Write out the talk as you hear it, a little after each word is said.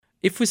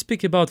if we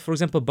speak about, for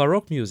example,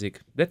 Baroque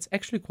music, that's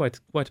actually quite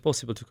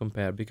possible to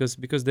compare because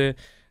the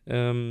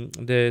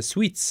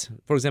suites,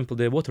 for example,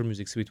 the Water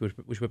Music Suite,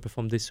 which were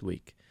performed this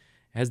week,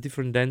 has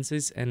different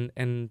dances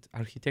and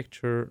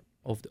architecture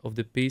of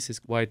the piece is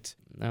quite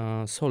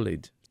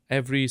solid.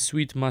 Every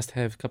suite must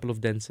have a couple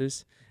of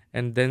dances,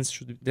 and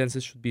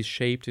dances should be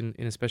shaped in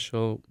a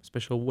special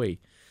way.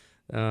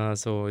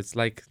 So it's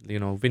like,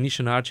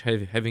 Venetian arch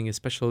having a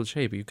special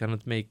shape. You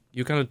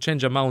cannot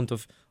change amount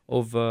of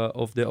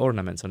the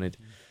ornaments on it.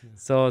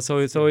 Yeah. So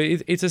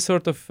it's a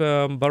sort of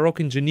Baroque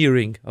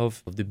engineering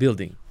of the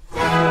building.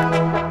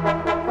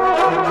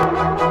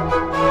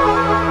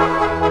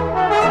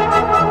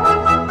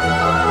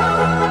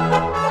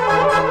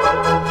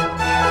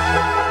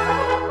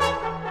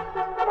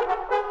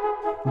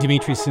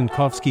 Dmitry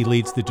Sinkovsky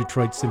leads the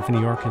Detroit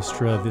Symphony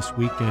Orchestra this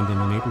weekend in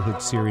the Neighborhood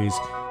Series.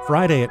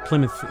 Friday at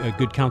Plymouth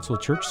Good Counsel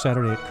Church,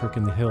 Saturday at Kirk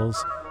in the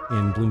Hills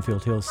in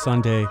Bloomfield Hills,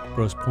 Sunday,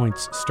 Grosse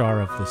Pointe's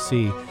Star of the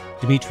Sea.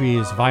 Dmitry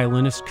is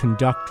violinist,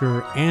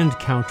 conductor, and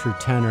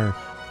countertenor.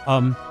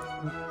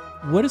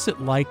 What is it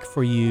like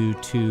for you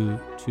to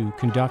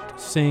conduct,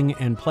 sing,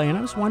 and play? And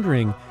I was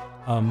wondering,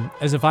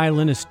 as a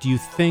violinist, do you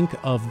think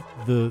of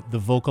the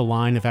vocal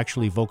line of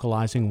actually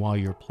vocalizing while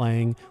you're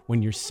playing?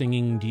 When you're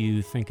singing, do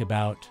you think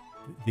about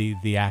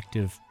the act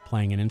of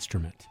playing an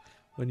instrument?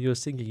 When you're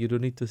singing, you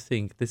don't need to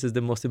think. This is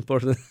the most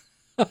important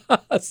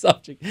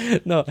subject.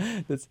 No,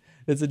 that's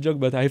a joke,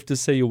 but I have to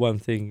say you one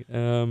thing.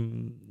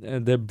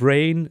 The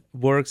brain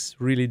works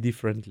really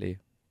differently,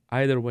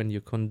 either when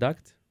you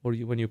conduct, or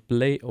when you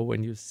play, or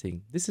when you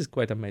sing. This is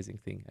quite amazing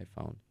thing I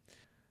found.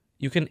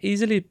 You can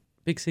easily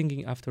pick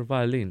singing after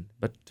violin,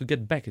 but to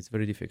get back it's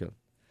very difficult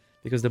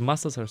because the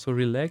muscles are so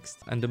relaxed,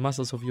 and the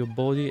muscles of your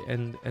body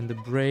and the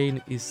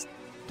brain is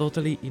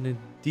totally in a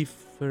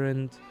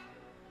different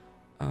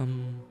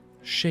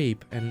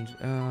shape, and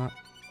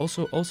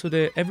also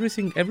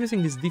everything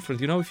is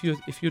different.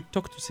 If you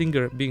talk to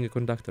singer being a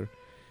conductor,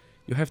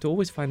 you have to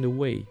always find a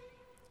way,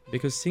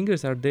 because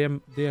singers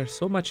they are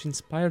so much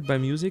inspired by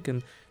music,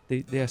 and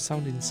they are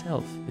sound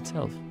itself.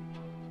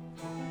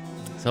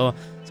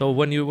 So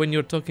when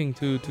you're talking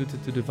to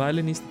the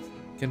violinist,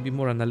 it can be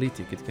more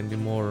analytic, it can be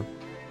more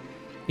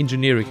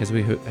engineering, as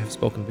we have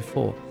spoken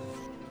before.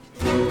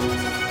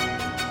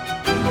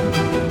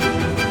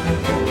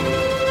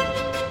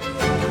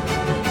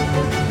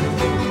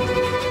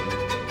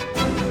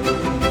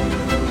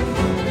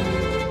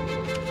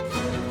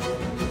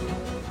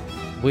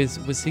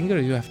 With singer,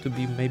 you have to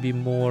be maybe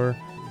more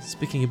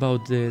speaking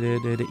about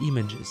the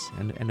images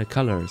and the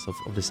colors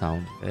of the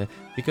sound,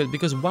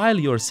 because while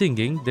you're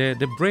singing,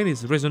 the brain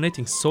is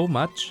resonating so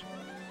much,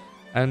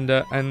 and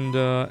the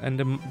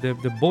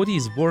body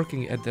is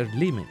working at their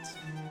limits.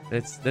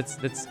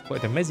 That's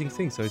quite amazing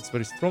thing. So it's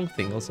very strong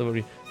thing, also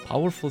very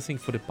powerful thing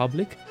for the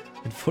public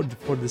and for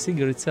the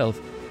singer itself.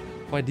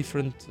 Quite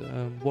different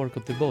work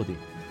of the body.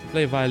 To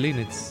play violin,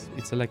 it's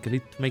like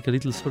to make a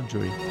little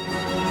surgery.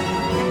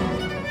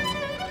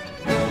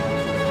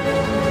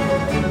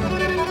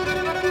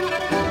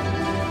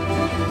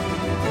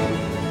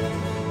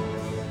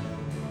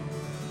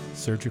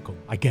 Surgical.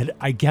 I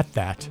get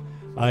that.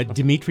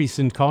 Dmitry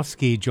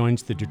Sinkovsky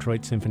joins the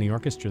Detroit Symphony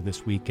Orchestra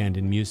this weekend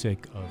in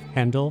music of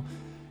Handel,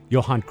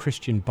 Johann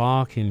Christian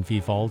Bach, and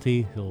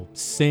Vivaldi. He'll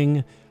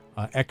sing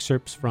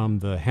excerpts from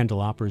the Handel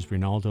operas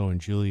Rinaldo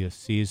and Julius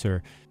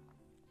Caesar.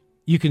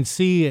 You can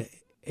see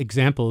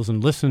examples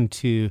and listen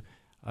to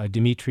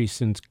Dmitry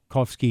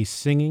Sinkovsky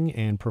singing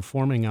and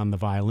performing on the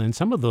violin.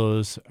 Some of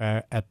those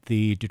are at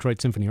the Detroit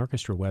Symphony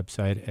Orchestra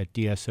website at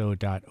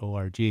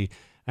dso.org.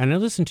 And I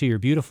listened to your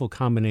beautiful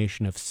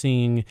combination of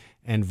singing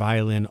and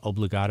violin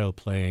obligato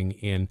playing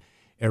in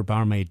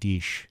Erbarme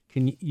dich.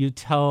 Can you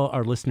tell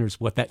our listeners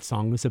what that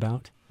song was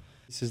about?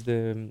 This is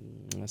the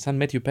St.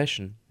 Matthew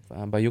Passion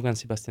by Johann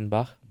Sebastian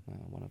Bach,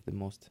 one of the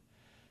most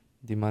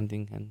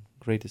demanding and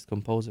greatest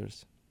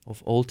composers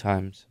of all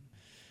times.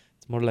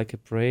 It's more like a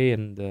prayer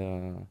and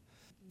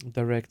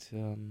direct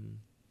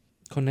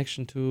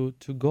connection to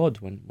God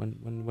when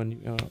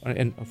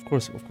and of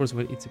course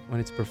when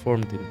it's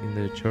performed in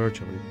the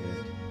church or in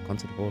the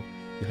concert hall,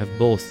 you have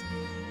both.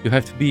 You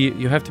have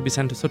to be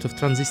sent a sort of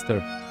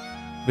transistor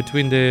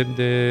between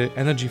the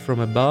energy from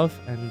above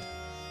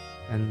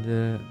and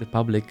the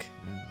public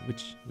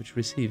which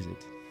receives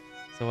it.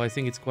 So I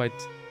think it's quite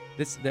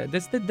that's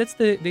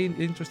the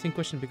interesting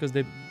question, because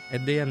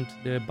at the end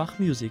the Bach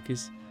music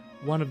is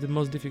one of the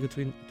most difficult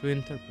to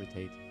interpret,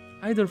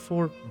 either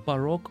for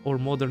Baroque or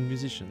modern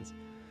musicians,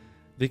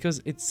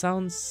 because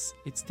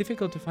it's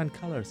difficult to find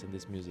colors in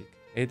this music.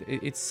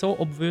 It's so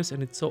obvious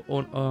and it's so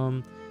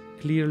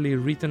clearly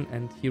written,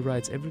 and he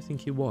writes everything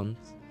he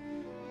wants.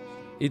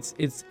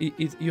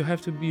 You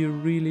have to be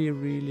really,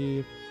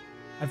 really.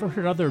 I've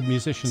heard other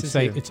musicians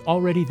sincere. say it's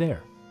already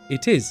there.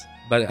 It is,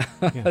 but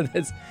Yeah.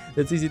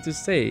 that's easy to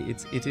say.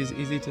 It is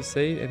easy to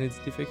say, and it's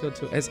difficult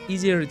to. As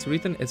easier it's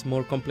written, as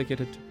more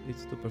complicated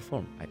it's to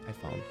perform. I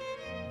found,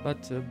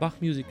 but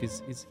Bach music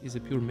is a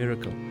pure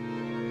miracle.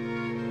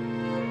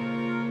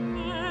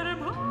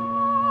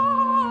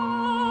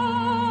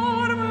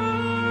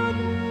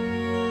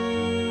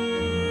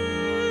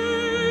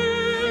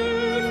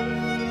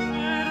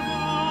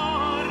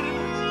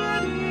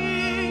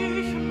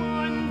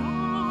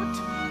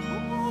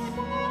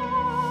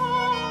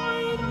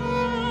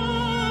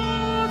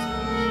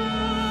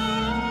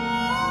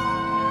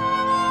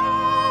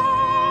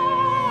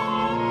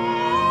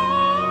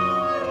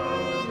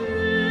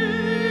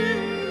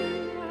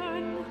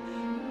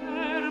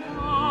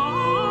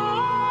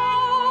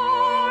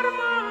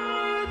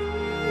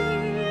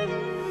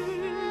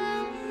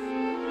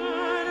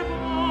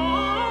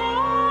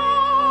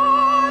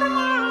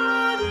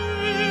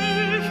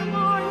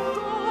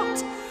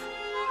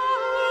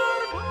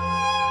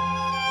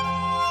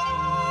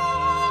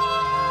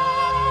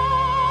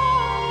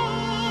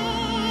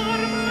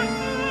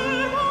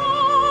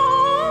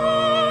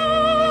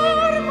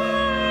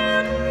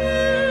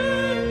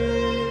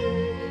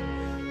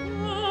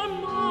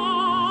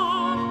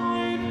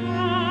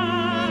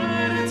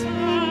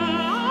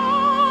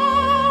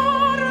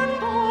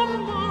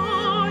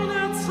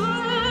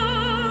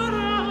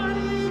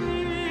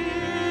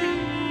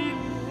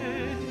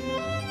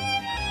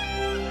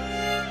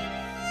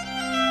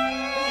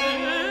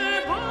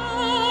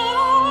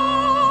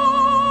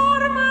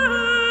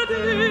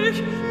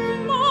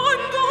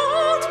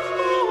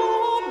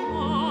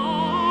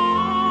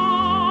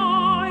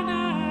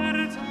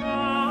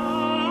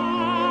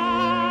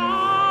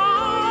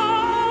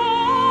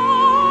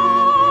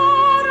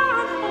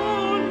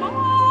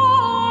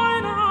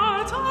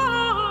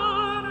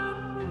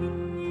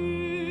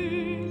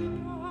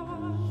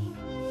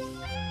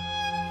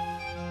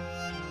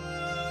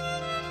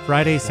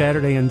 Friday,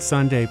 Saturday, and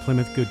Sunday,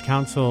 Plymouth Good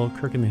Counsel,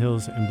 Kirk in the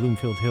Hills and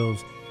Bloomfield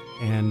Hills,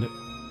 and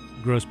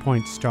Grosse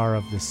Pointe Star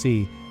of the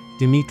Sea.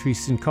 Dmitri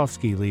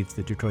Sinkovsky leads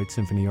the Detroit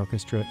Symphony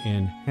Orchestra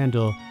in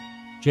Handel,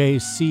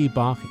 J.C.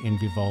 Bach in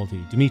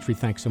Vivaldi. Dmitri,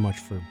 thanks so much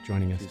for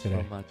joining us today.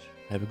 Thank you so much.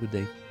 Have a good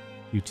day.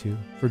 You too.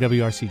 For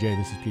WRCJ,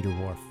 this is Peter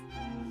Whorf.